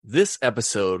This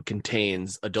episode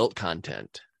contains adult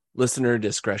content. Listener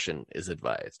discretion is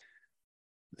advised.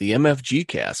 The MFG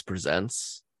cast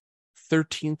presents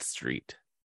 13th Street.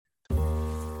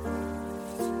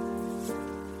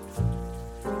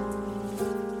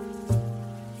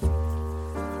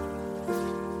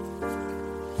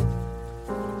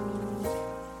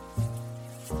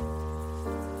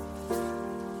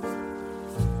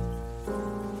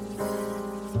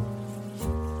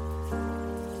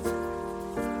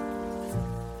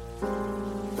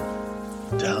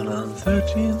 Down on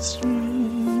 13th Street,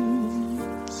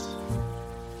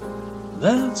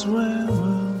 that's where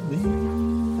we'll be.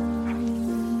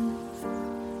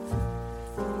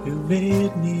 You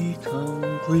made me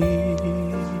complete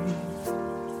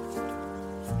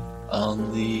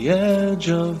on the edge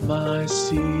of my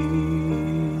seat.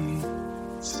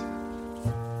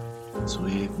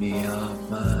 Sweep me off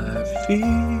my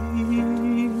feet.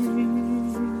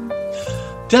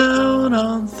 Down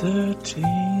on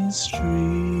 13th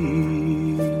Street.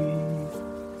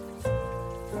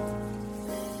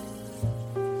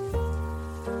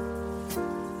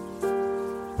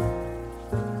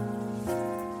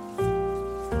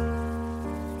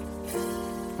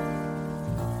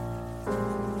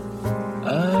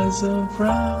 Eyes of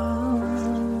brown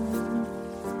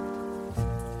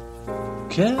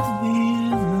kept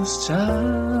me in this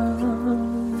town.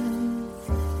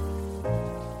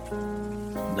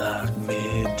 Knock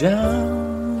me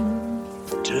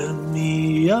down, turn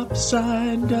me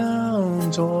upside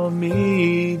down, tore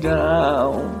me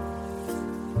down.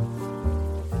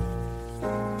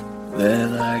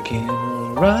 Then I came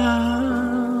around,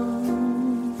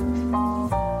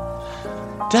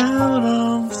 down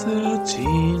on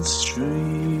 13th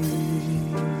Street.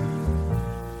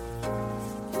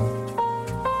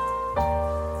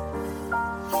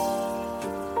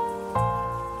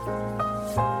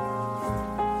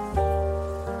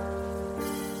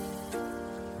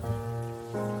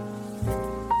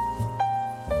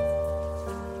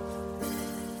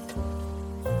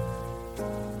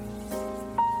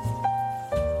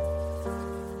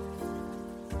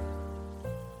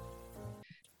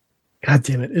 God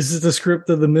damn it. Is this the script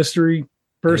of the mystery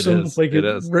person? It is. Like It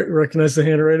is. Recognize the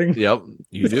handwriting? Yep,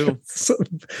 you do. So,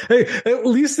 hey, at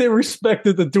least they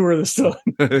respected the tour this time.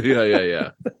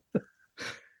 Yeah.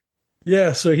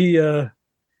 Yeah, so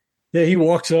he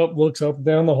walks up, looks up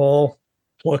down the hall,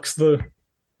 plucks the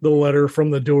letter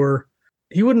from the door.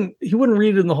 He wouldn't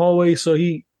read it in the hallway, so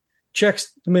he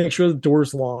checks to make sure the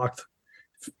door's locked.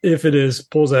 If it is,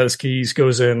 pulls out his keys,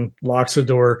 goes in, locks the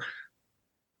door,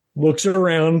 looks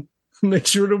around, make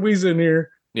sure nobody's in here.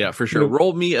 Yeah, for sure.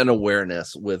 Roll me an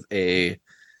awareness with a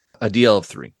DL of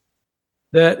 3.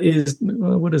 That is,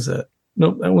 what is that?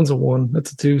 Nope, that one's a 1.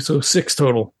 That's a 2, so 6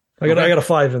 total. I got a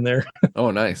 5 in there.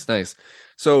 Oh, nice.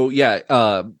 So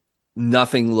yeah,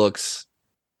 nothing looks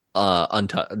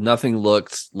nothing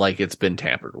looks like it's been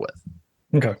tampered with.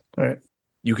 Okay, all right.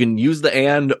 You can use the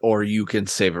and, or you can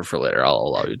save it for later. I'll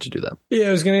allow you to do that. Yeah,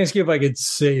 I was going to ask you if I could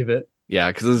save it. Yeah,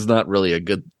 because this is not really a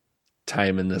good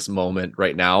time in this moment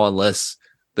right now, unless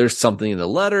there's something in the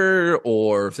letter,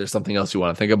 or if there's something else you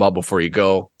want to think about before you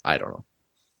go. I don't know.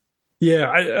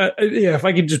 Yeah, yeah. If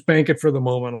I could just bank it for the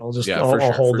moment, I'll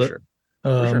hold it.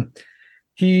 Sure.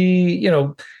 He,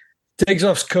 takes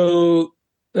off his coat,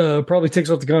 probably takes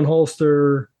off the gun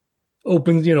holster,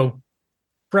 opens,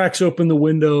 cracks open the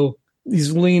window.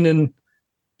 He's leaning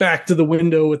back to the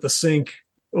window with the sink,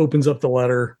 opens up the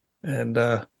letter,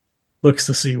 and looks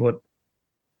to see what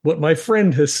my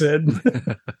friend has said.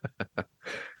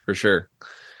 For sure.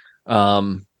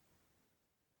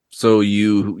 So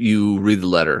you read the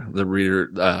letter.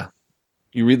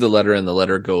 You read the letter, and the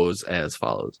letter goes as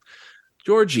follows.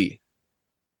 Georgie,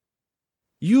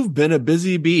 you've been a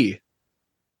busy bee.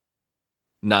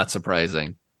 Not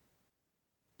surprising.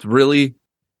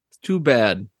 It's too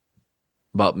bad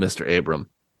about Mr. Abram.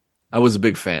 I was a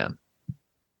big fan.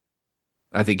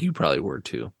 I think you probably were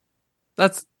too.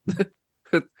 That's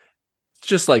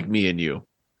just like me and you.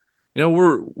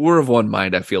 We're of one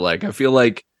mind, I feel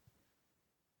like.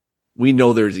 We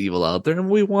know there's evil out there, and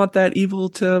we want that evil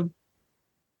to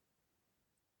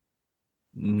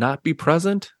not be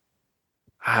present.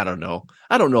 I don't know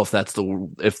if that's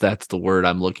the word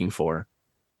I'm looking for.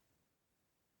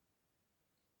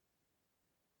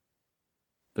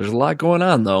 There's a lot going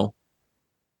on, though.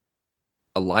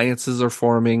 Alliances are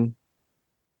forming.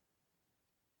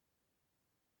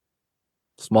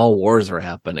 Small wars are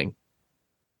happening.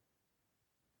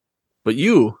 But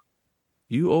you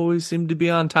always seem to be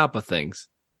on top of things.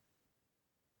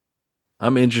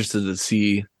 I'm interested to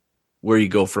see where you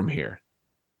go from here.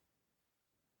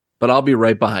 But I'll be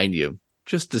right behind you.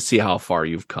 just to see how far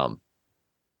you've come.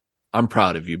 I'm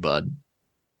proud of you, bud.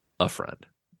 A friend.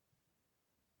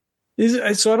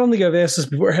 So I don't think I've asked this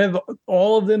before. Have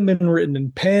all of them been written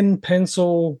in pen,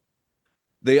 pencil?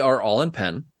 They are all in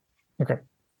pen. Okay.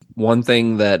 One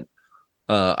thing that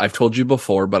I've told you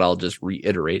before, but I'll just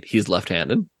reiterate: he's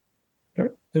left-handed.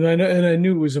 Okay. And I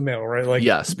knew it was a male, right? Like,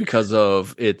 yes, because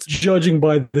of it's judging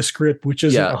by the script, which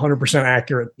isn't 100%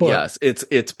 accurate. But yes,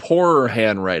 it's poorer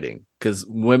handwriting because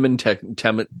women tend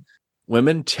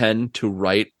to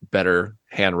write better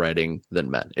handwriting than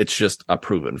men. It's just a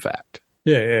proven fact.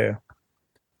 Yeah.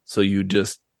 So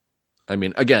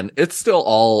again, it's still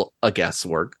all a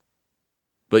guesswork,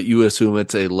 but you assume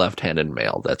it's a left-handed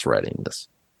male that's writing this.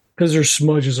 Because there's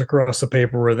smudges across the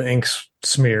paper where the ink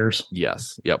smears.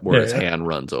 Yes. Yep. Where his hand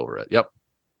runs over it. Yep.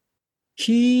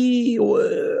 He, it's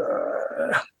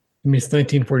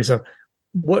 1947.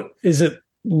 What is it?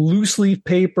 Loose leaf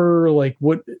paper? Like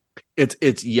what?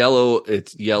 It's yellow.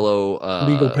 It's yellow.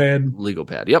 Legal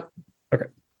pad. Yep. Okay.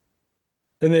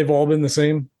 And they've all been the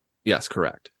same? Yes,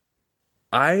 correct.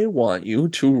 I want you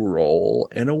to roll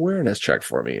an awareness check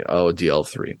for me. Oh,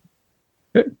 DL3.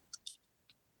 Okay.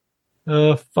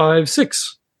 5,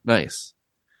 6. Nice.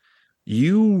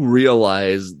 You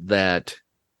realize that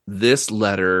this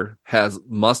letter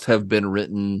must have been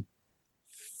written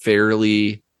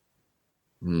fairly.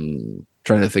 Trying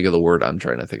to think of the word I'm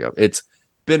trying to think of. It's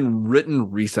been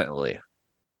written recently.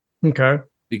 Okay.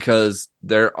 Because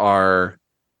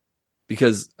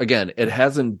again, it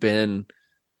hasn't been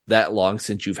that long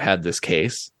since you've had this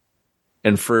case.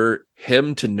 And for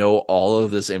him to know all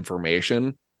of this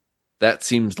information, that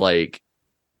seems like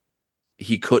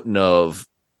he couldn't have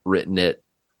written it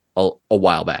a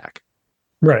while back.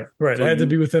 Right. So it had to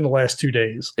be within the last 2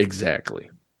 days. Exactly.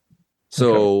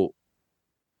 So,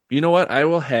 You know what? I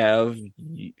will have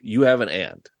you have an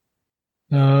and.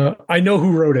 I know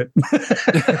who wrote it.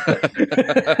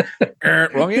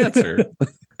 Wrong answer.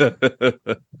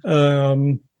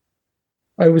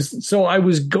 I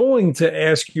was going to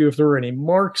ask you if there were any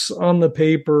marks on the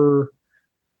paper,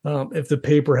 if the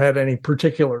paper had any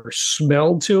particular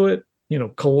smell to it,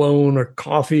 cologne or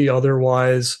coffee.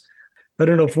 Otherwise, I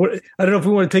don't know if we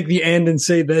want to take the and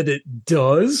say that it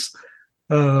does.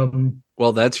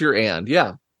 Well, that's your and.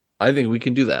 Yeah, I think we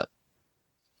can do that.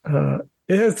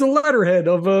 It has the letterhead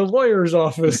of a lawyer's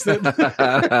office. No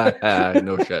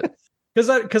shit.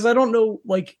 Because I don't know,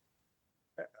 I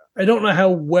don't know how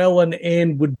well an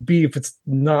and would be if it's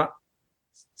not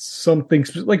something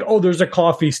like, oh, there's a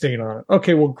coffee stain on it.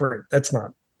 Okay, well, great. That's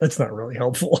not really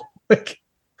helpful.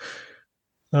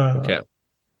 Okay.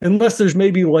 Unless there's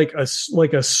maybe like a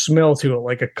smell to it,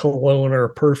 like a cologne or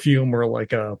a perfume or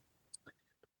like a.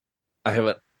 I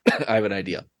have an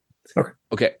idea.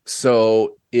 Okay.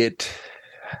 So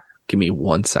give me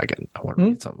 1 second. I want to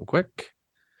read something quick.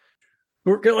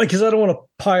 Because I don't want to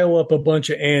pile up a bunch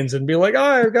of ands and be like,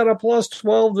 I've got a plus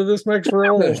 12 to this next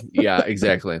roll. Yeah,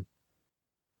 exactly.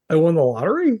 I won the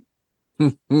lottery.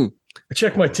 I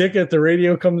check my ticket. The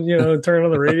radio comes, turn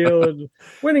on the radio. And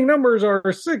winning numbers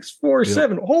are 6, 4,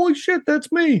 7. Holy shit,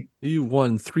 that's me. You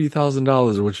won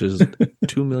 $3,000, which is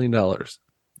 $2 million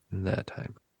in that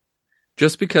time.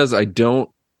 Just because I don't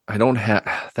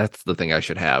have, that's the thing I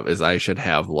should have, is I should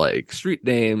have street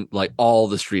name, all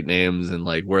the street names and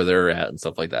where they're at and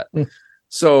stuff like that.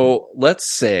 So let's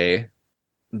say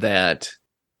that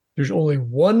there's only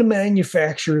one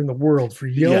manufacturer in the world for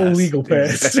yellow legal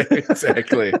pads.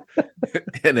 Exactly.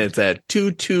 And it's at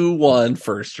 221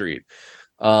 First Street.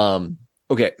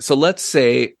 Okay. So let's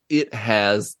say it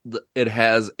has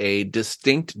a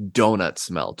distinct donut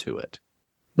smell to it.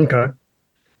 Okay.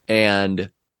 And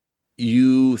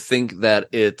you think that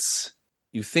it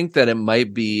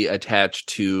might be attached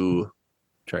to,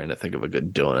 trying to think of a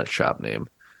good donut shop name,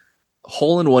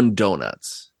 Hole in One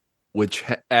Donuts, which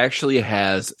actually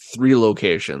has 3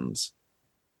 locations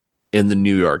in the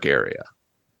New York area.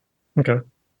 Okay.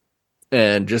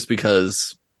 And just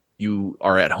because you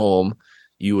are at home,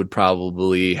 you would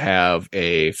probably have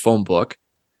a phone book.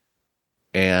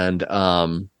 And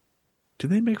did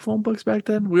they make phone books back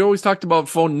then? We always talked about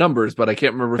phone numbers, but I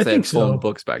can't remember if they had phone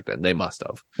books back then. They must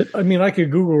have. I mean, I could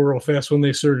Google real fast when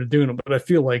they started doing them, but I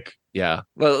feel like, yeah.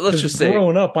 Well, let's just say,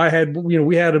 growing up, I had,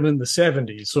 we had them in the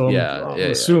 70s, so I'm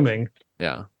assuming.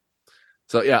 Yeah.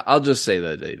 So yeah, I'll just say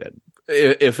that they did.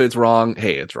 If it's wrong,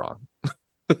 hey, it's wrong.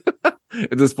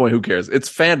 At this point, who cares? It's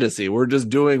fantasy. We're just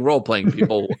doing role playing,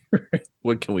 people.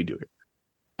 What can we do here?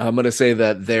 I'm going to say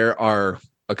that there are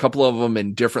a couple of them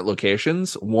in different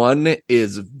locations. One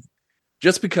is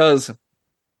just because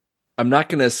I'm not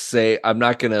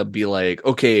gonna be like,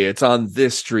 okay, it's on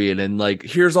this street and like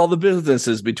here's all the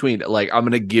businesses between. Like I'm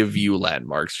gonna give you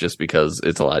landmarks just because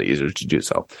it's a lot easier to do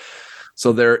so.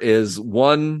 So there is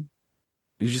one.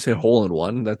 Did you say hole in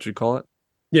one? That's what you call it?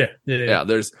 Yeah.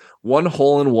 There's one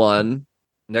hole in one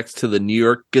next to the New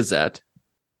York Gazette.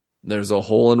 There's a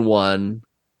hole in one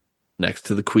next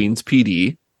to the Queens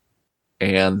PD,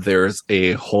 and there's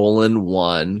a hole in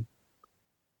one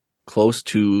close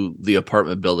to the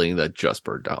apartment building that just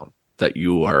burned down that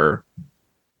you are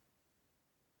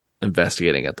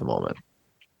investigating at the moment.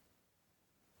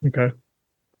 Okay.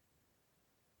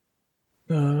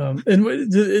 And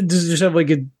does it just have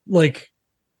like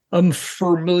I'm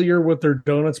familiar with their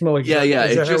donut smell? Like,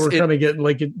 is that how we're kind of getting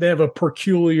like they have a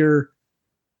peculiar?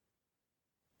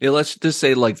 Yeah, let's just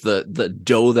say like the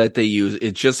dough that they use,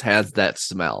 it just has that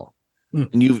smell.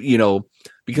 And you know,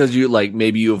 because you like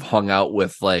maybe you've hung out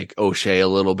with like O'Shea a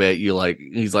little bit,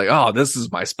 he's like, oh, this is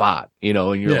my spot, you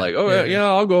know, and you're like, oh yeah,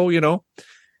 I'll go, you know,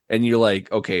 and you're like,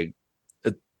 okay,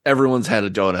 everyone's had a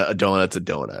donut, a donut's a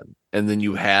donut, and then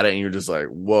you had it, and you're just like,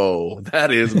 whoa,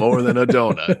 that is more than a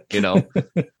donut, you know,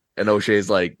 and O'Shea's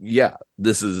like, yeah,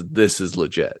 this is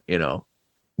legit, you know.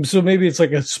 So maybe it's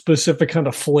like a specific kind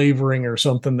of flavoring or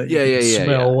something that you can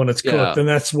smell when it's cooked, and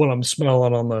that's what I'm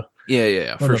smelling on the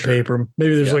for the paper.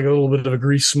 Maybe there's like a little bit of a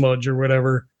grease smudge or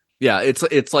whatever. Yeah, it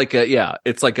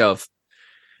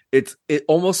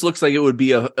almost looks like it would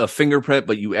be a fingerprint,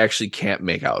 but you actually can't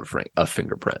make out a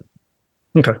fingerprint.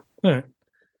 Okay, all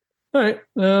right.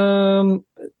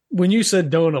 When you said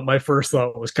donut, my first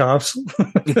thought was cops.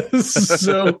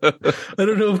 So I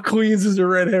don't know if Queens is a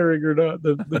red herring or not,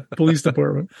 the police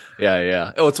department.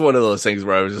 Yeah. Oh, it's one of those things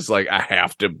where I was just like,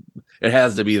 it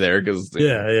has to be there because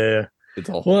yeah. It's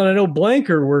all well, and I know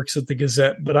Blanker works at the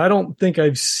Gazette, but I don't think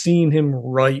I've seen him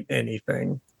write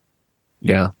anything.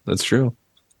 Yeah, that's true.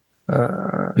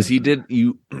 Because he did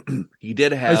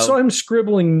have. I saw him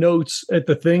scribbling notes at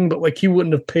the thing, but like he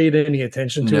wouldn't have paid any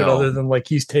attention to it other than like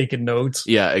he's taking notes.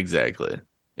 Yeah, exactly.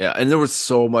 Yeah, and there was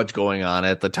so much going on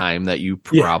at the time that you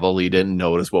probably didn't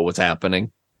notice what was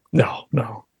happening. No.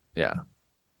 Yeah.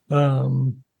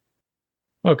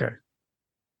 Okay.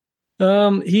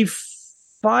 He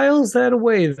files that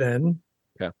away then.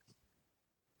 Okay.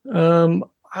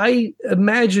 I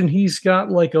imagine he's got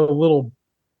like a little.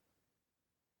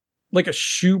 Like a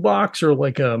shoebox or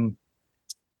like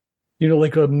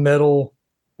like a metal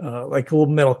like a little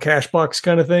metal cash box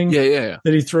kind of thing. Yeah.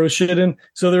 That he throws shit in.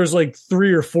 So there's like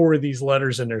 3 or 4 of these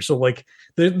letters in there. So like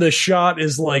the shot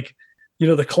is like,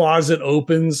 the closet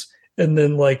opens and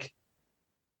then like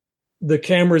the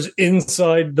camera's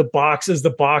inside the box as the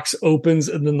box opens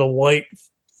and then the light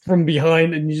from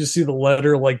behind and you just see the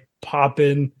letter like pop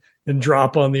in and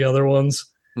drop on the other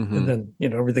ones. Mm-hmm. And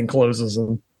then, everything closes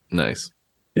and nice.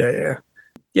 Yeah.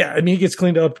 I mean, he gets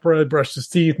cleaned up, probably brushed his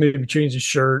teeth, maybe changed his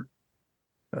shirt,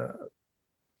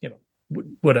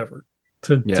 whatever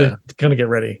to kind of get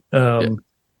ready. And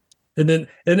then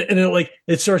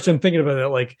it starts him thinking about it,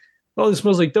 like, oh, this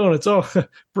smells like donuts. Oh,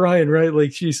 Brian, right?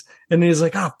 Like and he's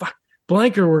like, oh, fuck,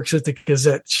 Blanker works at the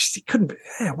Gazette. He couldn't be.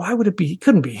 Why would it be? He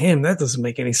couldn't be him. That doesn't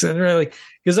make any sense, right? Like,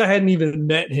 because I hadn't even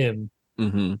met him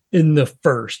in the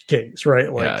first case,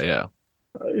 right? Like,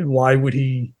 why would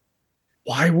he?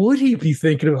 Why would he be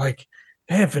thinking of like,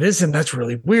 hey, if it isn't, that's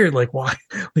really weird. Like, why?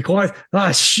 Like, why?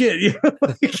 Ah, shit.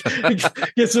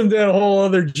 Gets him down a whole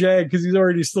other jag because he's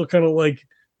already still kind of like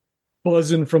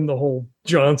buzzing from the whole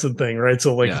Johnson thing, right?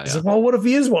 So, like, he's like, well, what if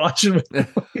he is watching?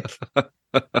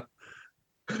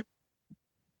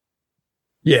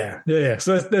 Yeah.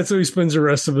 So that's how he spends the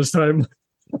rest of his time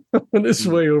on his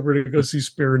way over to go see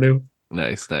Spiranews.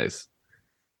 Nice.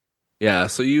 Yeah.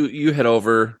 So you head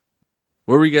over.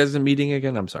 Where were you guys meeting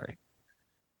again? I'm sorry.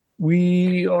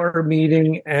 We are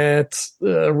meeting at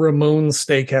Ramon's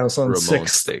Steakhouse on 6th.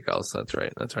 Ramon's Steakhouse. That's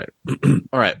right.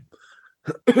 All right.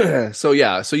 So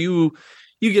you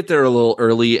get there a little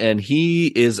early, and he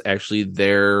is actually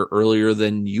there earlier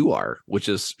than you are, which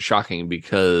is shocking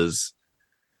because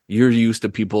you're used to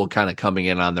people kind of coming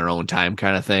in on their own time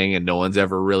kind of thing, and no one's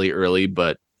ever really early.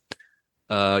 But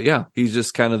he's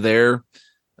just kind of there.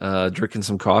 Drinking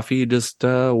some coffee, just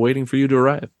waiting for you to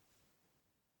arrive.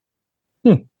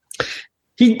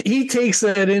 He takes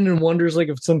that in and wonders like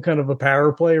if it's some kind of a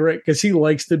power play, right? Because he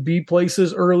likes to be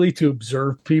places early to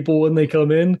observe people when they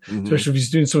come in, especially if he's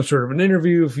doing some sort of an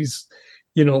interview, if he's,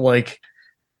 like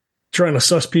trying to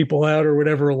suss people out or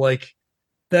whatever, like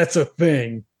that's a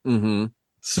thing. Mm-hmm.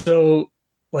 So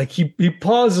like he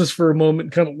pauses for a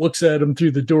moment, kind of looks at him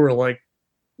through the door like,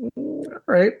 all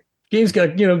right. game's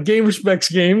got, game respects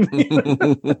game.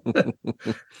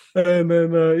 And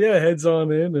then, heads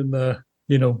on in and,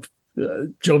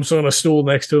 jumps on a stool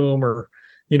next to him or,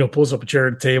 pulls up a chair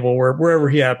at the table wherever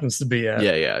he happens to be at.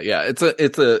 Yeah. It's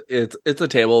a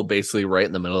table basically right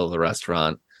in the middle of the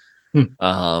restaurant.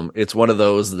 It's one of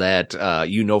those that,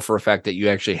 for a fact that you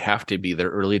actually have to be there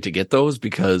early to get those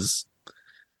because,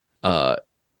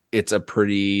 it's a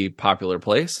pretty popular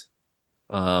place.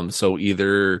 So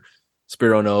either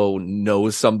Spiro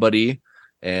knows somebody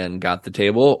and got the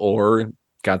table or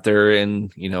got there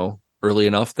and, early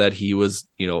enough that he was,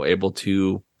 able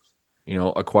to,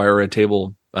 acquire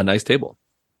a nice table.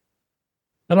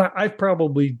 And I've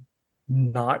probably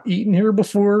not eaten here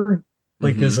before,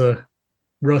 like as a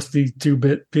rusty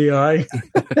 2-bit PI.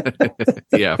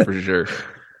 Yeah, for sure.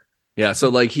 Yeah. So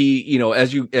like he,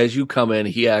 as you come in,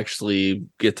 he actually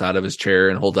gets out of his chair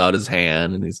and holds out his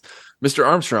hand and he's Mr.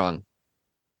 Armstrong.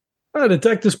 Hi,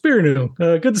 Detective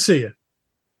Spiranews. Good to see you.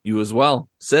 You as well.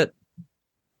 Sit.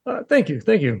 Thank you.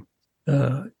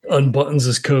 Unbuttons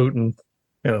his coat and,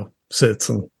 sits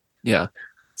and yeah.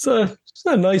 It's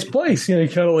a nice place. He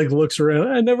kind of like looks around.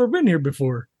 I've never been here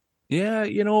before. Yeah.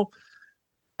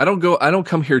 I don't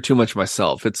come here too much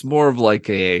myself. It's more of like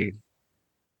a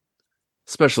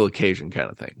special occasion kind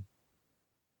of thing.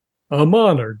 I'm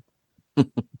honored.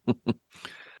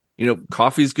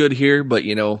 Coffee's good here, but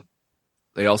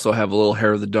they also have a little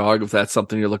hair of the dog if that's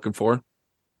something you're looking for.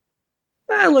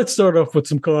 Let's start off with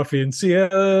some coffee and see how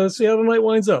the night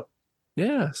winds up.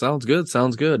 Yeah, sounds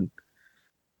good.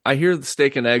 I hear the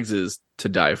steak and eggs is to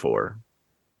die for.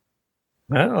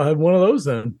 I'll have one of those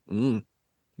then.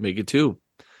 Make it two.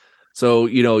 So,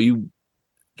 you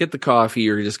get the coffee,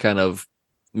 you're just kind of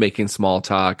making small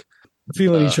talk.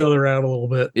 Feeling each other out a little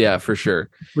bit. Yeah, for ssure.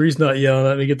 Bree's not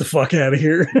yelling at me, get the fuck out of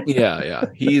here. Yeah.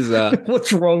 He's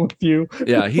what's wrong with you?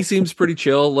 Yeah, he seems pretty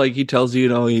chill. Like he tells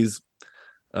you, he's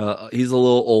a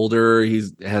little older. He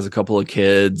has a couple of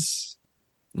kids,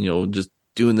 just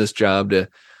doing this job to,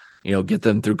 get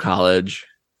them through college,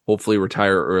 hopefully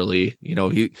retire early.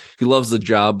 He loves the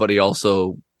job, but he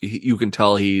also, you can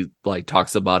tell he like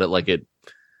talks about it like it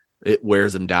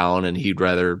wears him down and he'd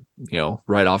rather,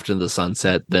 ride off to the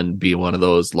sunset than be one of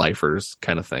those lifers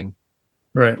kind of thing.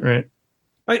 Right.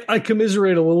 I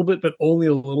commiserate a little bit, but only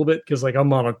a little bit because like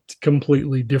I'm on a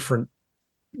completely different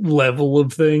level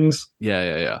of things.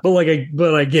 Yeah. But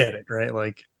I get it, right?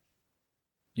 Like,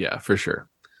 yeah, for sure.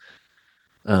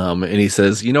 And he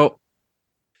says, we're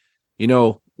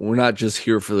not just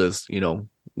here for this,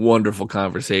 wonderful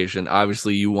conversation.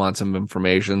 Obviously, you want some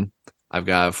information. I've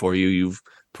got it for you. You've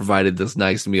provided this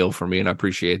nice meal for me, and I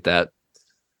appreciate that.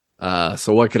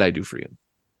 So what could I do for you?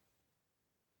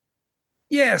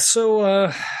 Yeah,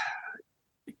 so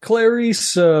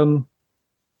Clarice,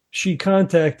 she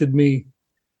contacted me,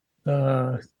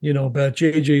 about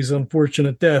JJ's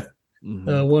unfortunate death.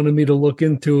 Wanted me to look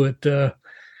into it.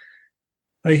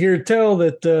 I hear tell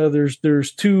that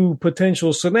there's two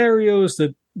potential scenarios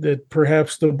that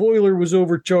perhaps the boiler was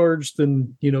overcharged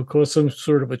and caused some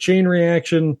sort of a chain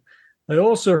reaction. I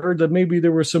also heard that maybe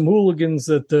there were some hooligans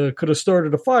that could have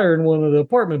started a fire in one of the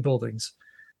apartment buildings.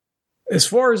 As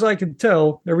far as I can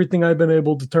tell, everything I've been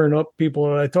able to turn up, people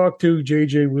that I talked to,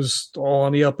 JJ was all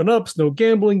on the up and ups. No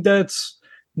gambling debts,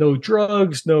 no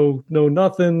drugs, no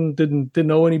nothing.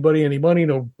 Didn't owe anybody any money.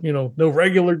 No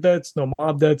regular debts, no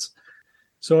mob debts.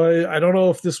 So I don't know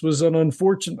if this was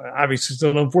obviously it's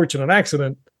an unfortunate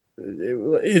accident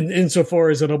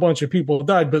insofar as that a bunch of people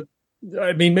died, but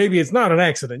I mean, maybe it's not an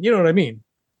accident. You know what I mean?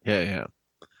 Yeah.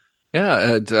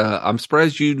 And, I'm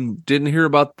surprised you didn't hear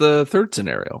about the third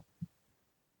scenario.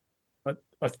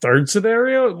 A third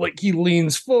scenario? Like he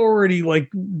leans forward, he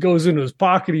like goes into his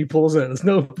pocket, he pulls out his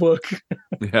notebook.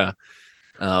 Yeah.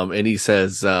 And he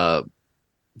says,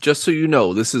 just so you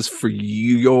know, this is for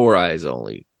your eyes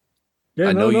only. Yeah,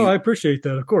 I appreciate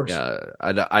that, of course. Yeah,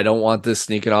 I don't want this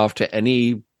sneaking off to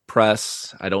any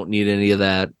press. I don't need any of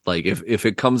that. Like, if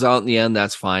it comes out in the end,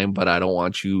 that's fine, but I don't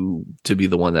want you to be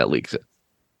the one that leaks it.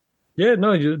 Yeah,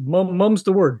 no, mum's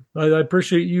the word. I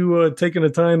appreciate you taking the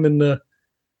time and,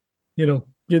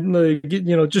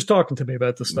 getting just talking to me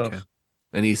about this stuff. Okay.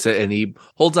 And he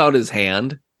holds out his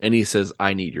hand and he says,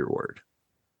 I need your word.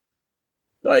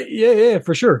 Yeah,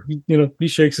 for sure. He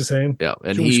shakes his hand. Yeah,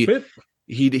 and Should we spit?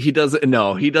 He doesn't.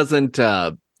 No, he doesn't.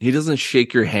 He doesn't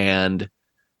shake your hand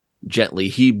gently.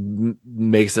 He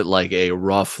makes it like a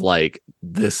rough, like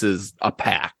this is a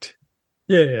pact.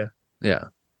 Yeah.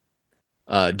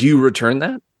 Do you return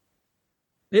that?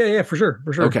 Yeah, for sure.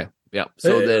 Okay, yeah.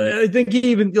 So then I think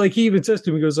he even says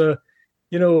to me, he goes, I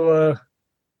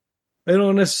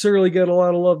don't necessarily get a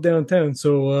lot of love downtown,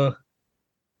 so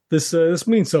this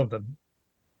means something.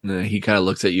 And he kind of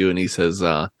looks at you and he says,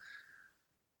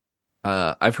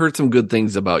 I've heard some good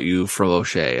things about you from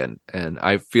O'Shea, and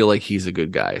I feel like he's a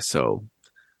good guy. So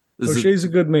O'Shea's a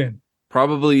good man.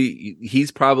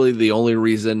 he's probably the only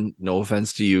reason, no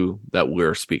offense to you, that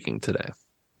we're speaking today.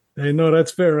 Hey, no,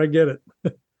 that's fair. I get it.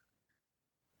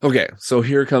 Okay, so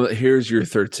here's your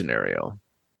third scenario.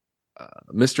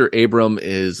 Mr. Abram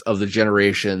is of the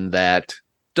generation that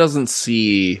doesn't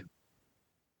see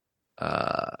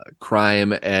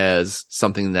crime as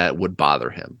something that would bother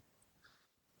him.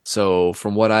 So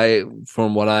from what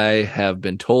I have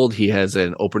been told, he has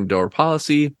an open door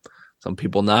policy. Some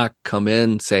people come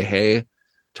in, say hey,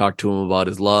 talk to him about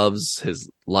his loves, his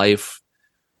life,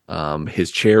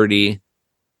 his charity,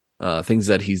 things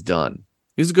that he's done.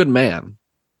 He's a good man,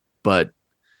 but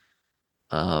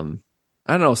I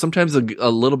don't know. Sometimes a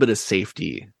little bit of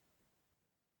safety,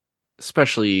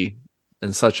 especially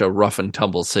in such a rough and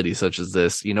tumble city such as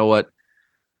this, you know what?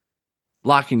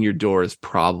 Locking your door is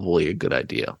probably a good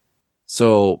idea.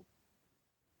 So,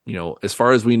 as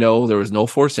far as we know, there was no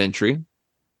forced entry.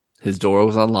 His door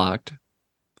was unlocked.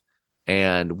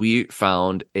 And we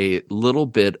found a little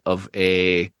bit of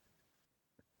a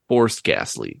forced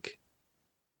gas leak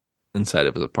inside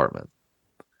of his apartment.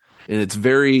 And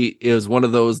it was one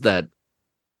of those that,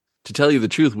 to tell you the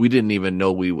truth, we didn't even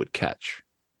know we would catch,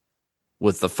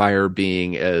 with the fire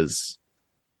being as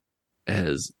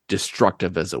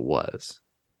destructive as it was.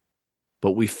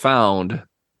 But we found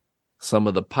some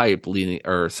of the pipe leading,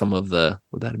 or some of the,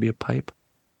 would that be a pipe?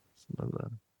 Some of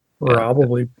the,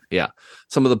 Probably. Yeah.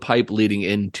 Some of the pipe leading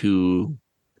into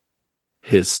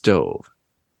his stove.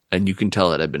 And you can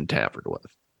tell it had been tampered with.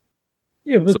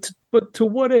 Yeah, but to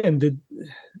what end? It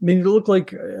looked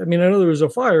like, I know there was a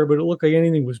fire, but it looked like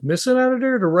anything was missing out of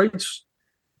there. The rights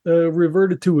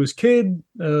reverted to his kid.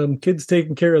 Kid's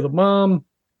taking care of the mom.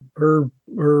 Her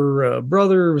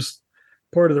brother was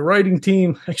part of the writing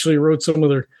team. Actually wrote some of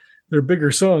their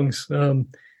bigger songs.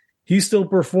 He's still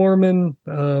performing.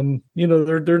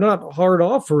 They're not hard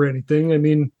off or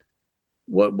anything.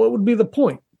 What would be the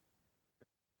point?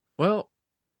 Well,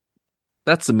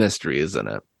 that's the mystery, isn't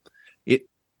it?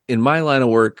 In my line of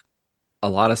work, a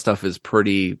lot of stuff is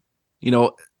pretty,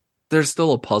 there's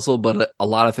still a puzzle, but a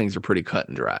lot of things are pretty cut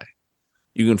and dry.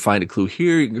 You can find a clue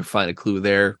here, you can find a clue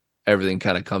there. Everything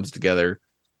kind of comes together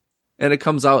and it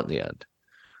comes out in the end.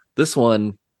 This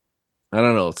one, I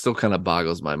don't know, it still kind of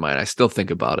boggles my mind. I still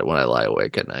think about it when I lie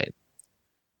awake at night.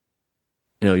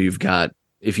 You've got,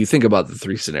 if you think about the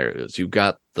three scenarios, you've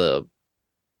got the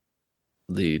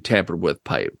tampered with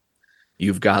pipe.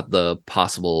 You've got the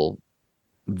possible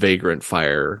vagrant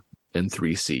fire in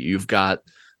 3C. You've got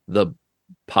the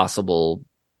possible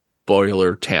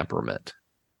boiler tamperment,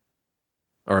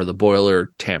 or the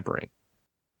boiler tampering.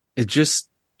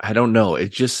 I don't know.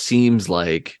 It just seems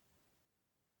like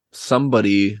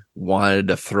somebody wanted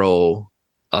to throw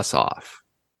us off,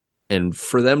 and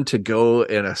for them to go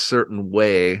in a certain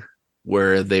way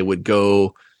where they would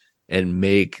go and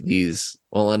make these,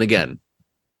 well, and again,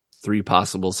 three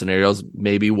possible scenarios.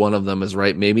 Maybe one of them is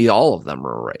right. Maybe all of them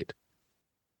are right.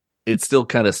 It still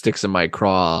kind of sticks in my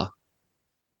craw.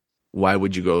 Why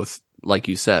would you go, like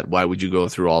you said, why would you go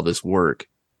through all this work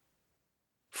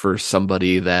for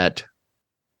somebody that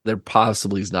there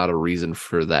possibly is not a reason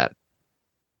for that?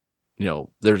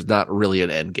 There's not really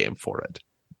an end game for it.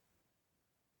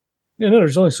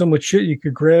 There's only so much shit you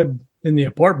could grab in the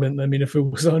apartment. If it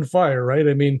was on fire,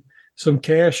 right? Some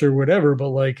cash or whatever,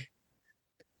 but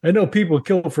I know people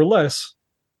kill for less.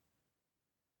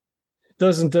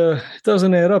 Doesn't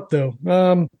add up though.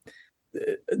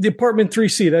 The apartment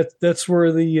 3C, that's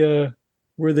where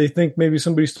where they think maybe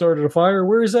somebody started a fire.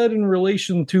 Where is that in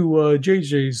relation to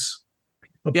JJ's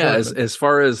apartment? Yeah, as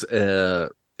far as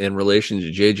in relation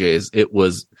to JJ's, it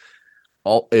was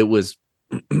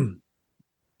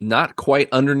not quite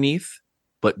underneath,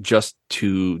 but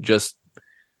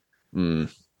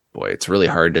boy, it's really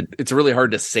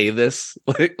hard to say this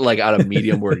like out of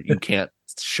medium where you can't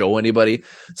show anybody.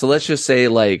 So let's just say,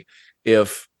 like,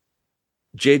 if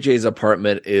JJ's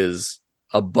apartment is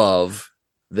above,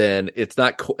 then it's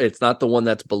not the one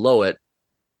that's below it.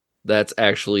 That's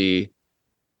actually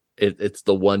it's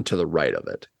the one to the right of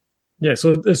it. Yeah,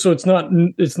 so it's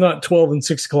not 12 and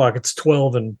 6 o'clock. It's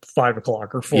 12 and 5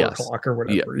 o'clock or 4 o'clock or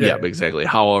whatever. Yeah, exactly.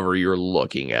 However, you're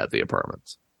looking at the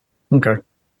apartments. Okay.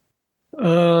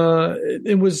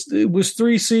 It was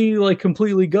 3C like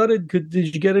completely gutted.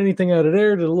 Did you get anything out of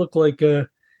there? Did it look like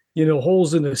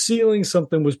holes in the ceiling?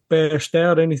 Something was bashed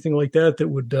out? Anything like that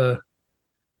would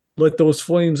let those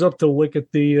flames up to lick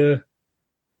at the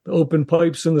open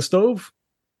pipes in the stove?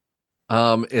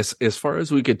 As far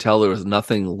as we could tell, there was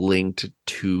nothing linked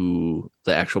to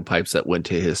the actual pipes that went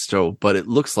to his stove, but it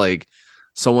looks like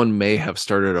someone may have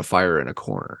started a fire in a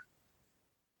corner.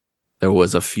 There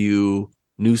was a few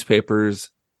newspapers,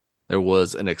 there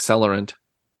was an accelerant,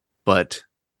 but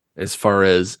as far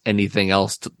as anything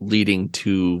else leading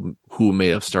to who may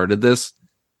have started this,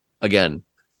 again,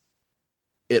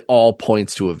 it all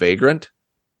points to a vagrant,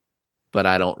 but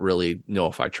I don't really know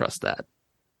if I trust that.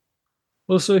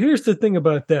 Well, so here's the thing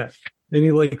about that. And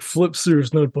he like flips through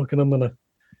his notebook, and I'm gonna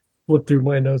flip through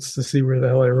my notes to see where the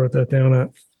hell I wrote that down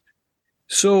at.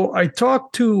 So I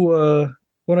talked to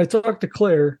when I talked to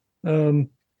Claire,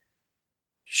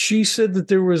 she said that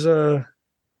there was or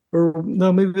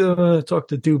no, maybe I talked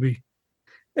to Doobie.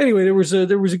 Anyway, there was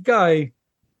a guy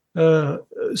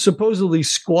supposedly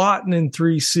squatting in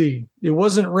 3C. It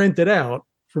wasn't rented out,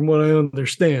 from what I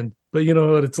understand, but you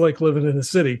know what it's like living in a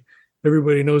city.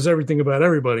 Everybody knows everything about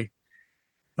everybody.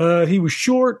 He was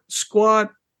short,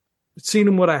 squat. Seen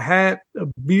him with a hat, a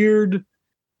beard.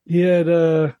 He had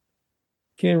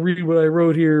can't read what I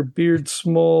wrote here. Beard,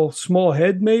 small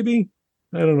head, maybe.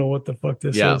 I don't know what the fuck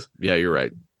this is. Yeah, you're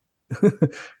right.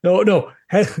 No,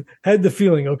 had the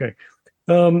feeling. Okay.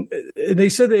 They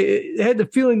said they had the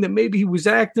feeling that maybe he was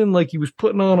acting like he was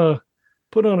putting on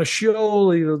a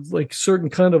show, you know, like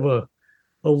certain kind of a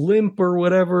limp or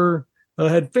whatever.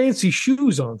 Had fancy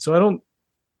shoes on, so I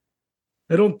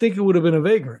don't think it would have been a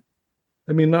vagrant.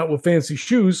 I mean, not with fancy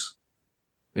shoes.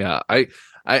 Yeah, I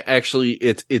actually,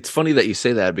 it's funny that you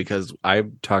say that, because I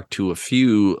talked to a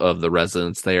few of the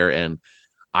residents there, and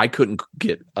I couldn't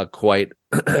get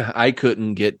I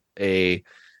couldn't get a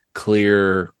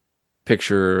clear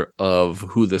picture of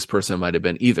who this person might have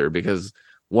been either, because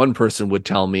one person would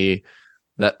tell me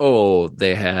that, oh,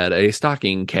 they had a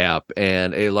stocking cap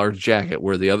and a large jacket,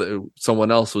 where someone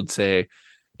else would say,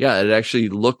 yeah, it actually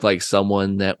looked like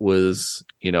someone that was,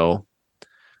 you know,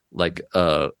 like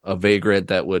a vagrant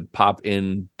that would pop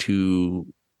into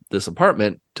this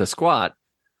apartment to squat.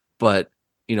 But,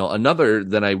 you know,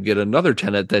 then I get another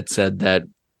tenant that said that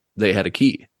they had a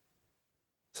key.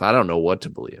 So I don't know what to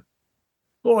believe.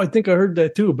 Oh, I think I heard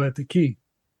that too about the key.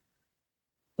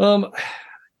 But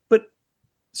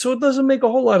so it doesn't make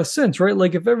a whole lot of sense, right?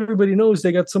 Like if everybody knows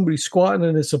they got somebody squatting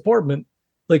in this apartment,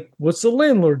 like what's the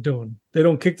landlord doing? They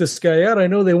don't kick this guy out. I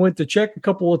know they went to check a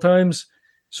couple of times,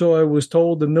 so I was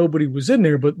told that nobody was in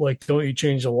there, but like, don't you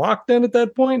change the lock then at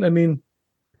that point? I mean,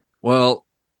 well,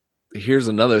 here's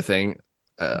another thing.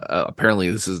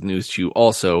 Apparently this is news to you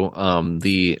also.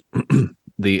 The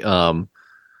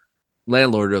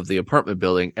landlord of the apartment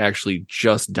building actually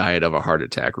just died of a heart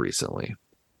attack recently.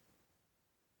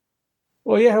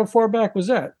 well, yeah, how far back was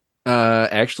that?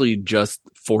 Actually just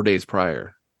 4 days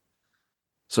prior.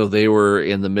 So they were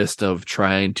in the midst of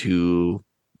trying to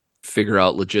figure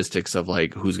out logistics of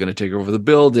like who's going to take over the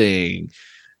building.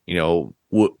 You know,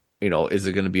 is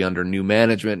it going to be under new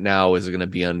management now? Is it going to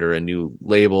be under a new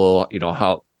label? You know,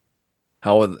 how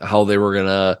they were going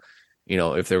to, you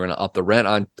know, if they're going to up the rent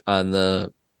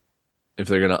if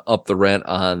they're going to up the rent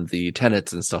on the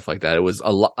tenants and stuff like that. It was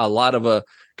a lot of a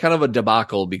kind of a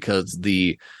debacle, because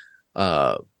the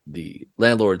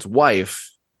landlord's wife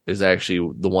is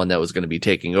actually the one that was going to be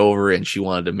taking over, and she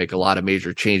wanted to make a lot of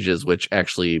major changes, which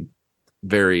actually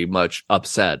very much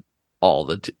upset all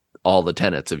the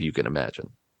tenants, if you can imagine.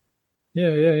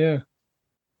 Yeah.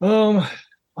 Well,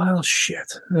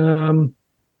 shit. Man,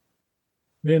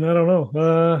 I don't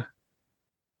know.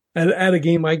 At a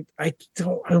game, I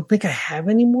don't think I have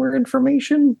any more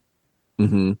information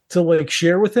to like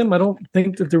share with him. I don't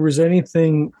think that there was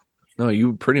anything. No,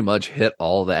 you pretty much hit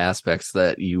all the aspects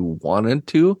that you wanted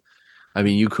to. I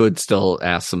mean, you could still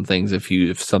ask some things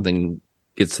if something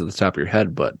gets to the top of your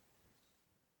head, but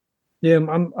yeah,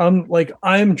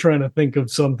 I'm trying to think of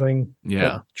something. Yeah,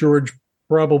 that George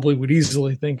probably would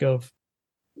easily think of.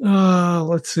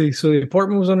 Let's see. So the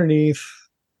apartment was underneath,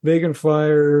 vacant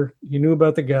fire. You knew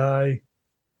about the guy.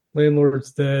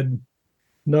 Landlord's dead.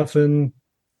 Nothing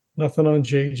on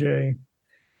JJ.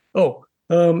 Oh,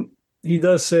 he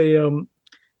does say,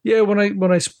 yeah,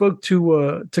 when I spoke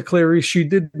to Clarice, she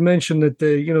did mention that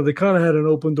they kind of had an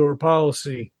open door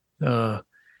policy.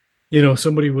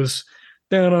 Somebody was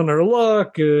down on their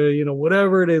luck,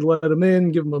 whatever, they let them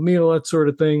in, give them a meal, that sort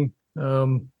of thing.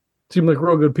 Seemed like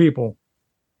real good people.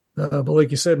 But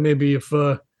like you said, maybe if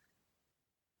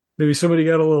maybe somebody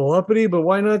got a little uppity, but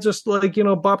why not just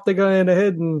bop the guy in the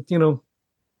head and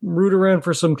root around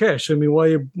for some cash? I mean,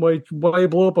 why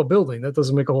blow up a building? That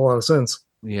doesn't make a whole lot of sense.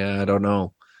 Yeah, I don't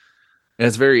know. And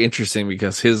it's very interesting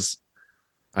because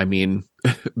being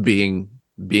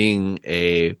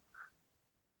a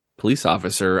police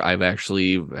officer, I've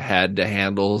actually had to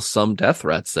handle some death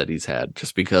threats that he's had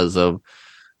just because of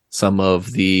some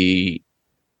of the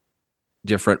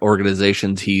different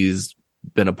organizations he's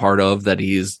been a part of that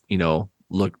he's,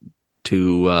 looked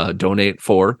to donate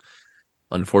for.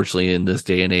 Unfortunately, in this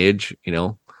day and age,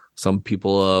 some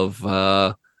people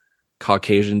of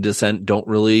Caucasian descent don't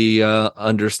really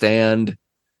understand.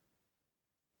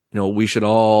 We should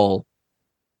all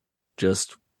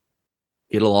just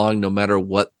get along no matter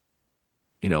what,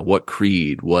 what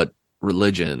creed, what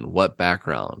religion, what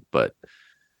background. But,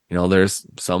 there's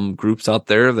some groups out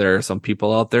there, there are some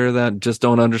people out there that just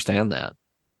don't understand that.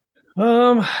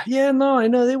 Yeah, no, I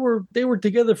know they were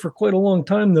together for quite a long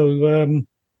time though.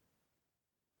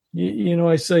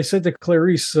 I said to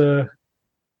Clarice,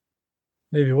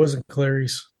 maybe it wasn't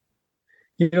Clarice.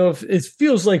 It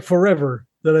feels like forever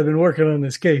that I've been working on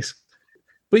this case.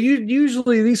 But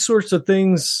usually these sorts of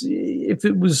things, if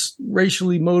it was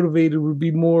racially motivated, would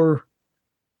be more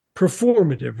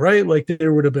performative, right? Like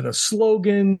there would have been a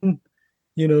slogan,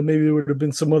 maybe there would have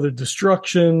been some other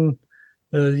destruction,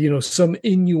 some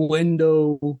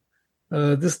innuendo.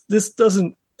 This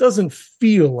doesn't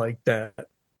feel like that.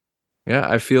 Yeah,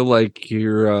 I feel like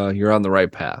you're on the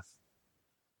right path.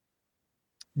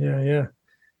 Yeah.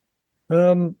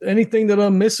 Anything that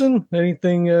I'm missing?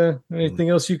 Anything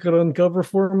else you could uncover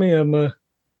for me?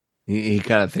 He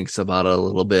kind of thinks about it a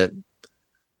little bit.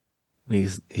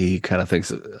 He kind of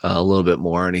thinks a little bit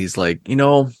more, and he's like, I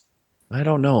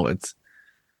don't know. It's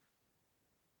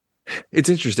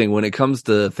interesting when it comes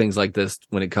to things like this.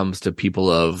 When it comes to people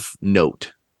of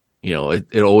note,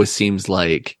 it always seems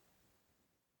like,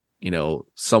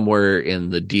 somewhere in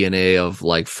the DNA of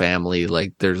like family,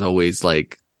 like there's always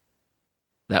like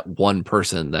that one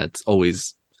person that's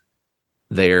always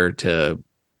there to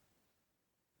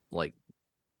like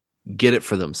get it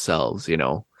for themselves,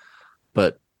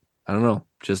 but I don't know,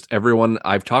 just everyone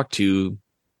I've talked to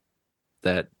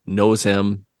that knows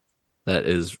him, that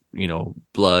is,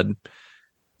 blood,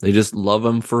 they just love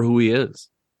him for who he is.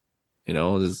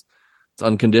 It's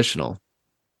unconditional.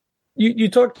 You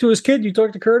talked to his kid? You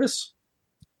talked to Curtis?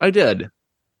 I did.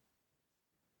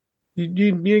 You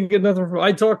didn't get nothing from.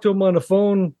 I talked to him on the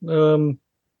phone.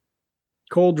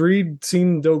 Cold read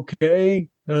seemed okay.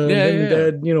 And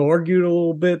Dad, argued a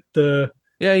little bit.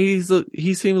 Yeah, he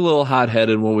seemed a little hot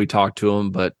headed when we talked to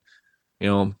him, but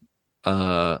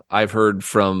I've heard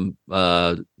from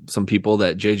some people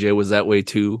that JJ was that way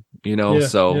too.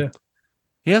 So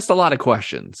he asked a lot of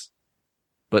questions,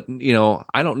 but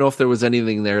I don't know if there was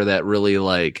anything there that really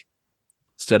like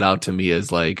stood out to me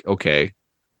as like, okay,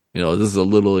 this is a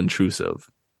little intrusive.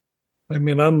 I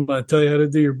mean, I'm going to tell you how to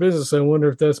do your business. I wonder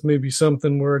if that's maybe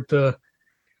something where it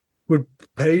would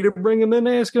pay to bring him in,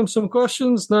 ask him some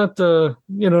questions, not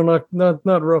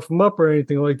not rough him up or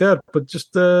anything like that, but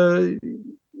just turn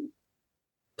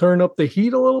up the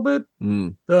heat a little bit.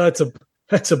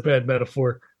 That's a bad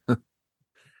metaphor.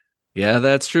 Yeah,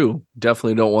 that's true.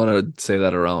 Definitely don't want to say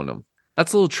that around him.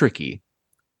 That's a little tricky.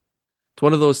 It's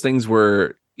one of those things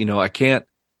where,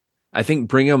 I think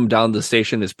bring him down to the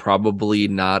station is probably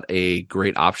not a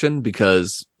great option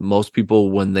because most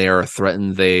people, when they are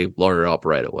threatened, they lawyer up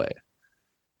right away.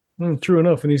 True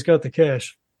enough. And he's got the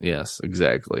cash. Yes,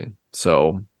 exactly.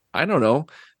 So I don't know,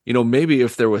 maybe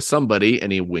if there was somebody and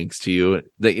he winks to you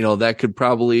that, that could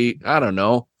probably, I don't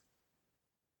know,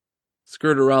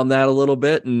 skirt around that a little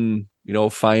bit and,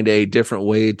 find a different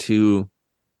way to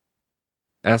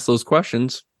ask those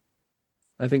questions.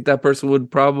 I think that person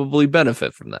would probably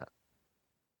benefit from that.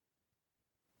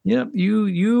 Yep,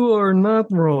 you are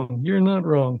not wrong. You're not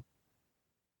wrong.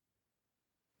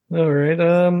 All right.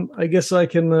 I guess I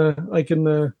can put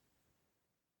a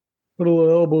little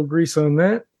elbow grease on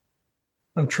that.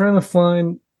 I'm trying to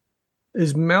find,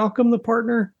 is Malcolm the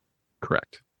partner?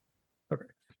 Correct. Okay.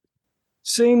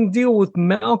 Same deal with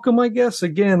Malcolm, I guess.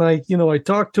 Again, I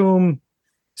talked to him,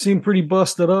 seemed pretty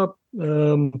busted up.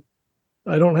 I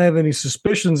don't have any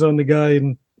suspicions on the guy,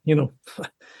 and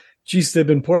geez, they've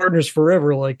been partners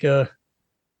forever. Like, I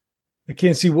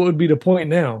can't see what would be the point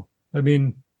now. I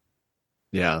mean,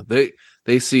 yeah,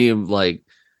 they seem like,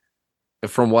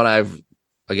 from what I've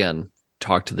again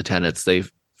talked to the tenants, they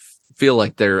feel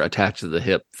like they're attached to the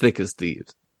hip, thick as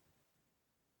thieves.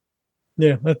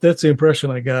 Yeah, that's the impression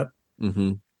I got.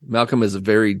 Mm-hmm. Malcolm is a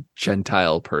very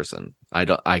gentile person.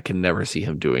 I can never see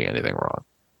him doing anything wrong.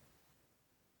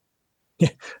 Yeah,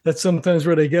 that's sometimes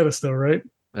where they get us, though, right?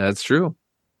 That's true.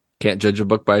 Can't judge a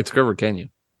book by its cover, can you?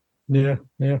 Yeah.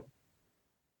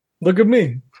 Look at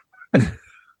me.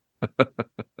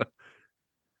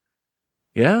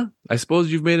 Yeah, I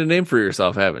suppose you've made a name for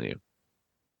yourself, haven't you?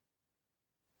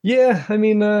 Yeah, I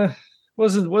mean,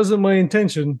 wasn't my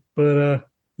intention, but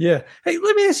yeah. Hey,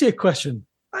 let me ask you a question.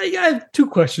 I have two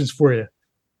questions for you.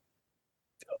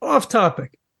 Off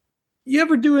topic. You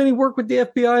ever do any work with the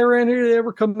FBI around here? They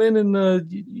ever come in and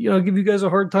give you guys a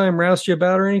hard time, roust you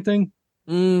about or anything?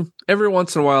 Every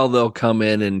once in a while, they'll come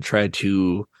in and try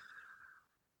to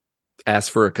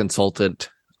ask for a consultant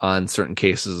on certain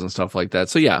cases and stuff like that.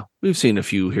 So yeah, we've seen a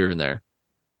few here and there.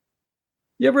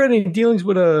 You ever had any dealings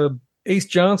with Ace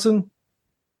Johnson,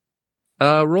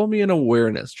 Roll me an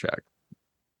awareness check.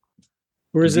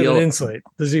 or is it an Deal insight?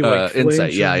 Does he like insight.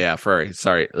 flinch? Yeah. Sorry.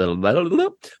 Sorry.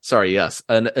 Yes.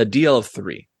 A DL of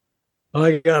 3.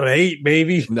 I got an 8,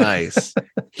 baby. Nice.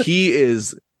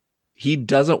 He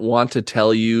doesn't want to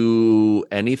tell you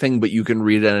anything, but you can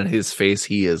read it in his face.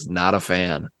 He is not a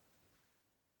fan.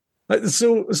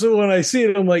 So when I see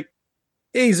it, I'm like,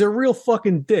 hey, he's a real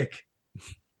fucking dick.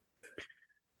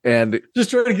 And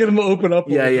just trying to get him to open up.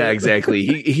 Yeah, exactly.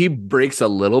 He breaks a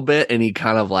little bit and he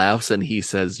kind of laughs and he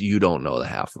says, "You don't know the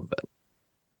half of it."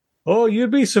 Oh,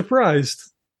 you'd be surprised.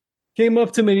 Came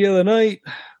up to me the other night,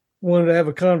 wanted to have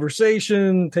a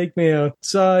conversation, take me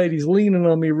outside. He's leaning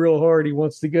on me real hard. He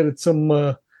wants to get at some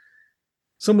of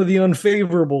the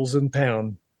unfavorables in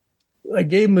town. I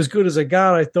gave him as good as I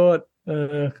got. I thought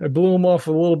I blew him off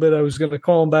a little bit. I was going to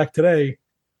call him back today.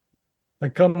 I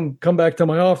come back to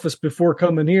my office before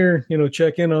coming here,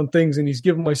 check in on things, and he's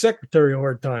giving my secretary a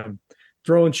hard time,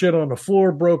 throwing shit on the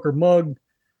floor, broke her mug,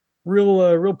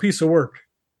 real piece of work,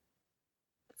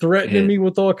 threatening me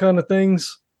with all kind of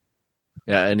things.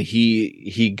 Yeah, and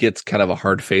he gets kind of a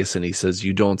hard face, and he says,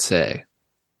 "You don't say."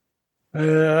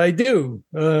 I do.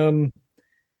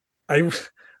 I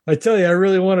tell you, I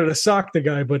really wanted to sock the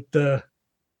guy, but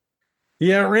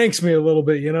he outranks me a little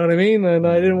bit, you know what I mean? And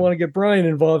I didn't want to get Brian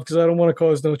involved because I don't want to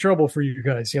cause no trouble for you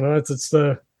guys. He's got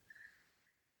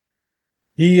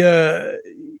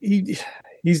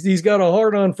a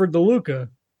hard on for DeLuca,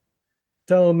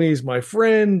 telling me he's my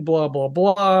friend, blah blah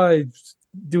blah. He's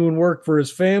doing work for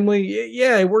his family.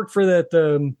 Yeah, I worked for that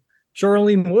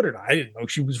Charlene Woodard. I didn't know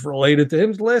she was related to him.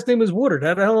 His last name is Woodard.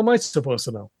 How the hell am I supposed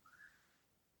to know?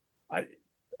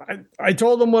 I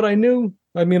told him what I knew.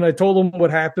 I mean, I told him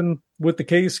what happened with the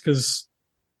case because,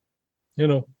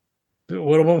 what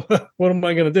am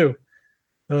I going to do?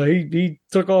 He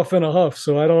took off in a huff,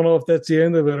 so I don't know if that's the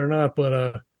end of it or not.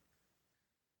 But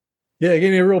yeah, it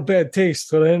gave me a real bad taste.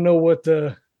 So I didn't know what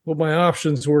my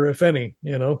options were, if any.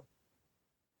 I'm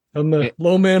the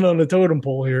low man on the totem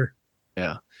pole here.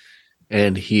 Yeah,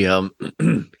 and he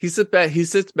he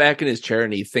sits back in his chair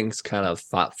and he thinks kind of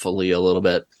thoughtfully a little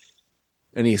bit.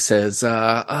 And he says,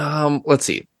 let's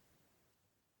see.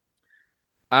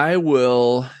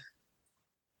 I'll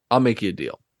make you a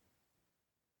deal.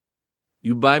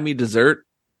 You buy me dessert,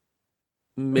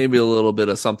 maybe a little bit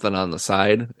of something on the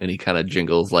side. And he kind of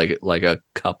jingles like a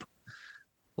cup,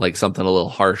 like something a little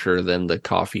harsher than the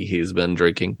coffee he's been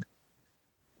drinking.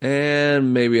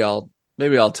 And maybe I'll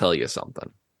tell you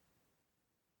something.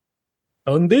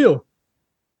 Done deal.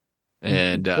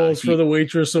 And calls for the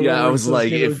waitress. Yeah, I was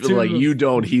like, if like you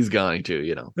don't, he's going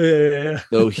to, Yeah.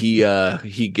 So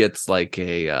he gets like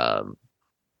a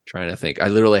trying to think. I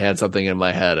literally had something in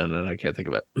my head and then I can't think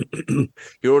of it.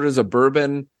 He orders a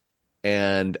bourbon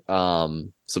and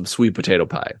some sweet potato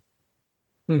pie.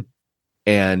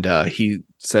 And he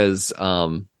says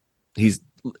he's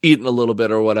eating a little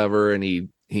bit or whatever, and he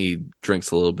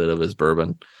drinks a little bit of his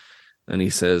bourbon, and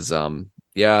he says,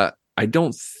 yeah, I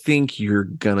don't think you're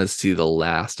gonna see the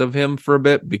last of him for a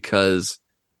bit because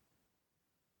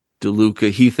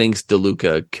he thinks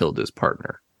DeLuca killed his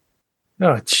partner.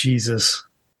 Oh, Jesus.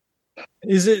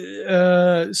 Is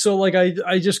it so like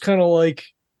I just kind of like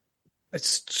I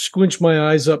squinch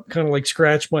my eyes up, kind of like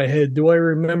scratch my head. Do I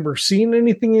remember seeing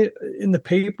anything in the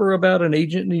paper about an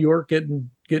agent in New York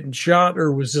getting shot,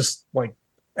 or was this like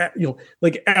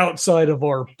like outside of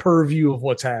our purview of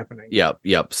what's happening?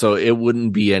 Yep. So it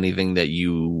wouldn't be anything that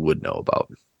you would know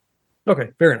about.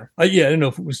 Okay, fair enough. I didn't know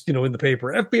if it was in the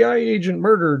paper. FBI agent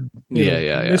murdered.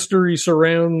 Yeah. Mystery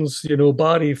surrounds.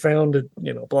 Body found at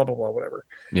blah blah blah whatever.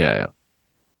 Yeah.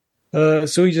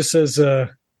 So he just says, "Do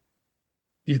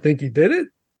you think he did it?"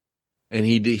 And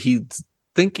he's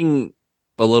thinking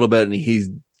a little bit, and he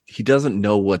doesn't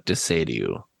know what to say to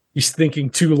you. He's thinking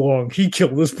too long. He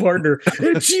killed his partner.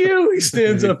 It's you. He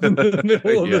stands up in the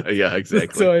middle of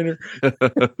exactly.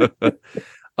 The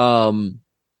diner.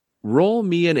 Roll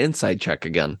me an insight check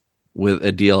again with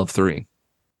a DL of 3.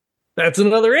 That's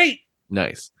another 8.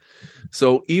 Nice.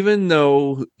 So even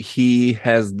though he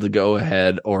has the go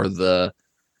ahead or the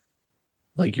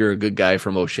like you're a good guy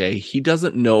from O'Shea. He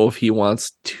doesn't know if he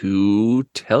wants to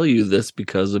tell you this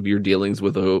because of your dealings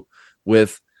with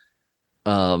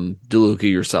DeLuca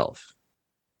yourself.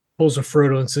 Pulls a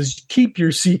Frodo and says, "Keep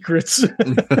your secrets."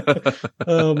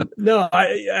 No,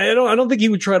 I don't think he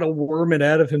would try to worm it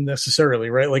out of him necessarily,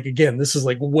 right? Like again, this is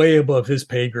like way above his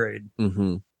pay grade.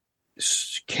 Mm-hmm.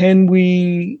 Can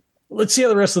we? Let's see how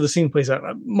the rest of the scene plays out.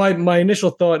 My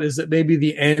initial thought is that maybe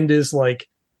the end is like,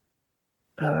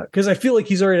 because I feel like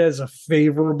he's already has a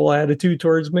favorable attitude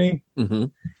towards me. Mm-hmm.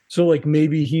 So like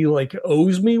maybe he like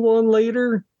owes me one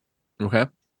later. Okay.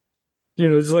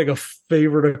 It's like a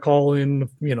favor to call in,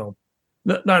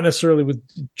 not necessarily with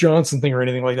Johnson thing or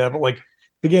anything like that, but like,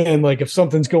 again, like if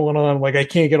something's going on, like I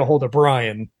can't get a hold of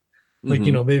Brian, like,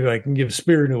 maybe I can give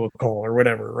Spiranews a call or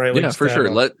whatever, right? Like, yeah, for sure.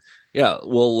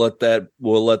 We'll let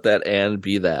that and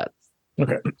be that.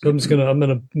 Okay. So I'm going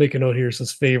to make a note here. It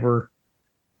says favor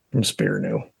from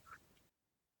Spiranews.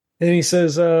 And he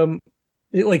says,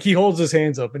 he holds his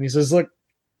hands up and he says, look,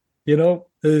 this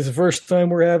is the first time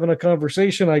we're having a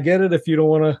conversation. I get it. If you don't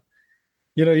want to,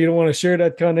 you don't want to share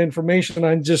that kind of information.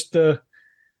 I just want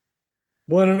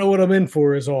to know what I'm in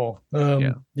for is all.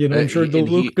 I'm sure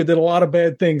DeLuca did a lot of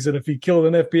bad things. And if he killed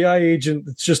an FBI agent,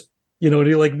 it's just, he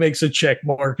like makes a check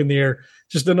mark in the air.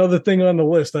 Just another thing on the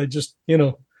list. I just,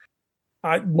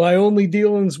 my only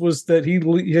dealings was that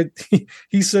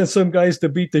he sent some guys to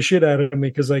beat the shit out of me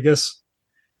because I guess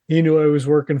he knew I was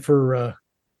working for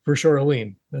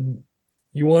Charlene, and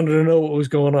you wanted to know what was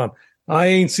going on. I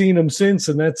ain't seen him since,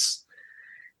 and that's,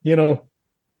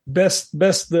 best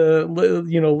left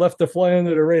to fly under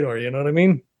the radar. You know what I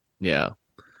mean? Yeah.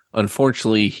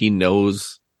 Unfortunately, he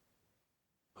knows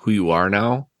who you are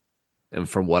now, and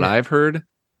from what I've heard,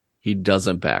 he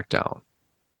doesn't back down.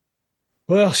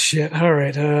 Well, shit. All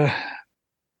right.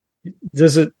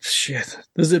 Does it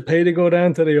pay to go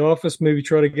down to the office? Maybe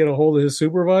try to get a hold of his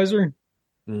supervisor.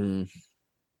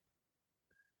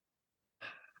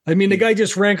 I mean, the guy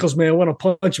just rankles me. I want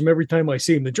to punch him every time I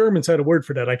see him. The Germans had a word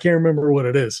for that. I can't remember what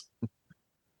it is.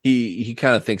 He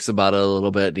kind of thinks about it a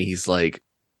little bit, and he's like,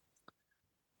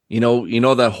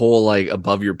 that whole like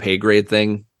above your pay grade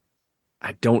thing.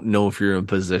 I don't know if you're in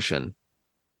position.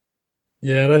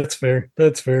 Yeah, that's fair.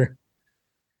 That's fair.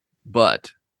 But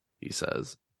he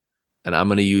says, and I'm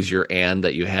going to use your and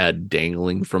that you had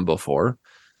dangling from before.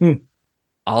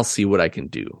 I'll see what I can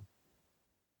do.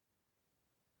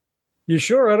 You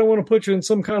sure? I don't want to put you in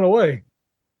some kind of way.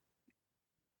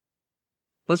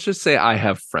 Let's just say I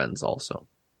have friends also.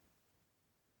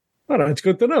 Oh, that's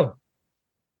good to know.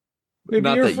 Maybe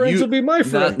your friends will be my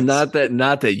friends. Not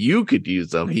that you could use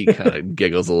them. He kind of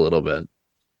giggles a little bit.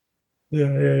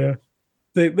 Yeah.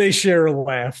 They share a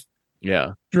laugh.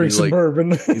 Yeah. Drink some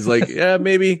bourbon. He's like, yeah,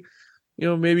 maybe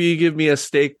you give me a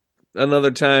steak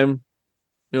another time.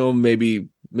 Maybe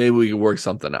we can work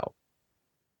something out.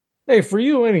 Hey, for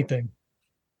you, anything.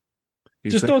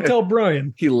 Just don't tell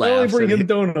Brian. He laughs. I only bring him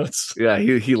donuts. Yeah,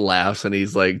 he laughs and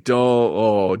he's like,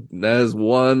 that is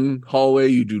one hallway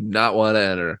you do not want to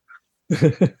enter.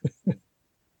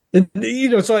 And,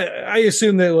 so I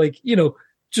assume that,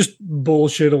 just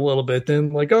bullshit a little bit.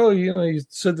 Then, you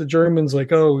said the Germans,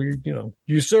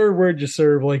 you serve, where'd you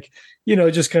serve?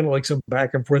 Just kind of like some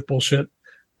back and forth bullshit.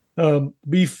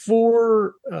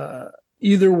 Before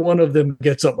either one of them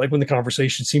gets up, when the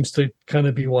conversation seems to kind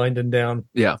of be winding down.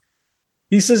 Yeah.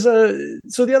 He says,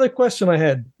 so the other question I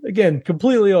had, again,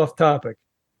 completely off topic.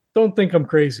 Don't think I'm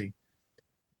crazy.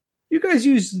 You guys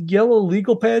use yellow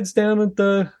legal pads down at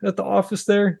the office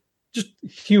there? Just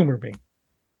humor me.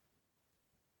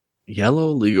 Yellow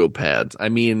legal pads. I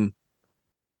mean,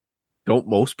 don't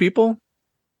most people?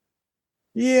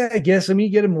 Yeah, I guess. I mean,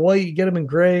 you get them white, you get them in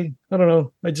gray. I don't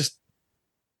know.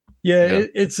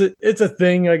 It's a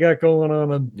thing I got going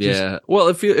on. Well,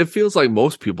 it feels like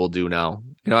most people do now.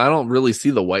 I don't really see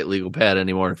the white legal pad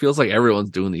anymore. It feels like everyone's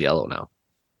doing the yellow now.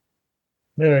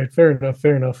 All right, fair enough.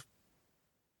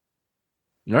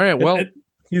 All right, well,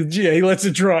 he lets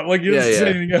it drop he doesn't say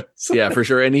anything else. Yeah, for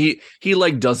sure. And he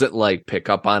doesn't pick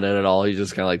up on it at all. He's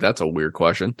just kind of that's a weird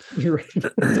question. You're right.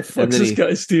 What the fuck's this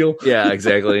guy steal? Yeah,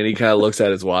 exactly. And he kind of looks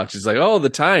at his watch. He's like, "Oh, the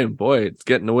time, boy, it's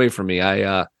getting away from me.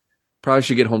 I probably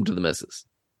should get home to the missus."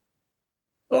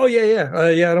 Oh yeah.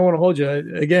 I don't want to hold you.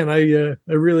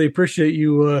 I really appreciate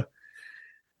you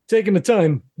taking the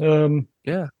time.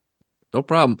 Yeah, no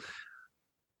problem.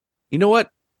 You know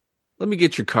what? Let me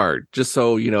get your card, just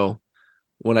so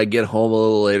when I get home a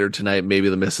little later tonight, maybe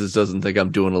the missus doesn't think I'm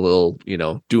doing a little,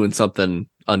 doing something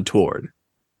untoward.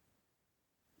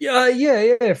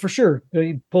 Yeah, for sure.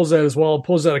 He pulls out his wallet,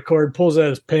 pulls out a card, pulls out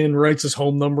his pen, writes his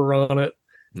home number on it.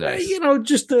 Nice.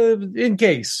 Just in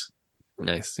case.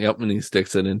 Nice. Yep. And he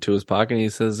sticks it into his pocket and he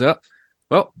says, yep,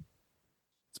 well,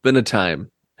 it's been a time.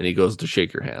 And he goes to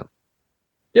shake your hand.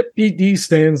 Yep. He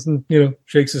stands and,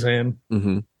 shakes his hand.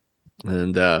 Mm-hmm.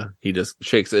 And he just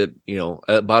shakes it,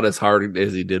 about as hard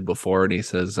as he did before. And he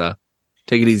says,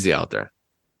 take it easy out there.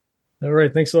 All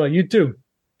right. Thanks a lot. You too.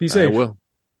 Be safe. I will.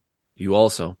 You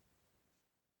also.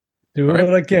 Do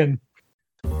what I can.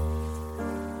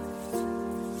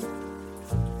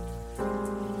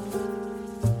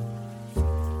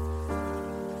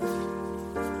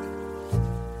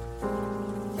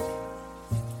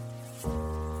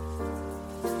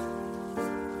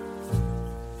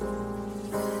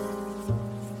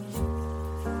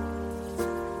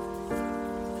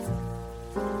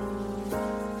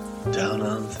 Down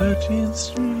on 13th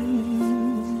Street,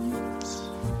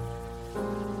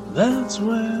 that's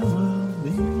where we'll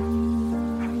be.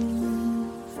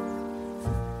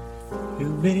 You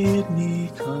made me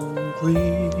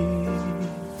complete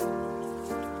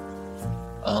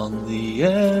on the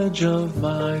edge of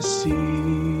my seat.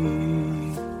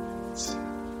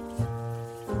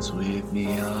 Sweep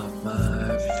me off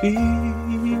my feet.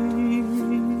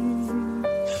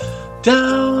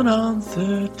 Down on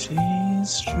 13th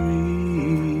Street.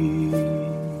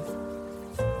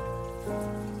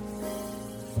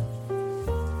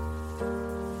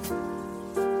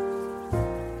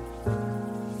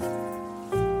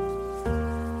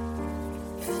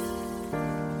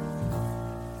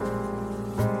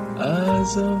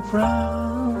 Eyes of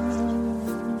brown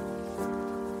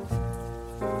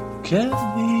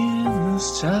kept me in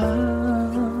this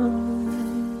town,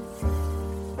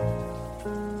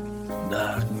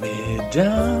 knocked me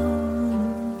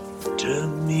down,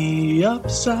 turned me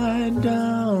upside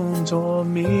down, tore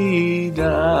me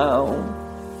down.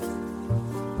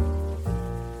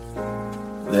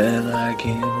 Then I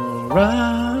came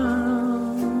around,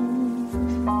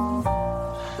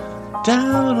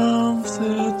 down on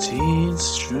 13th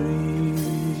Street.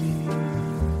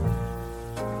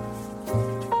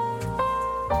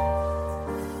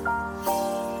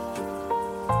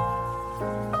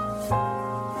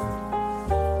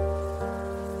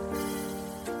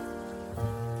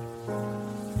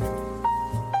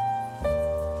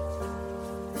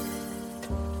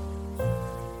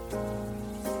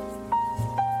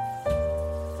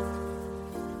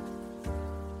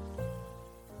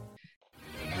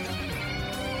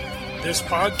 This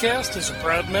podcast is a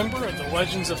proud member of the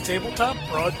Legends of Tabletop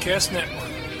Broadcast Network.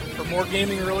 For more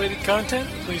gaming-related content,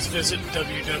 please visit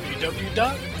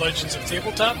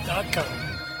www.legendsoftabletop.com.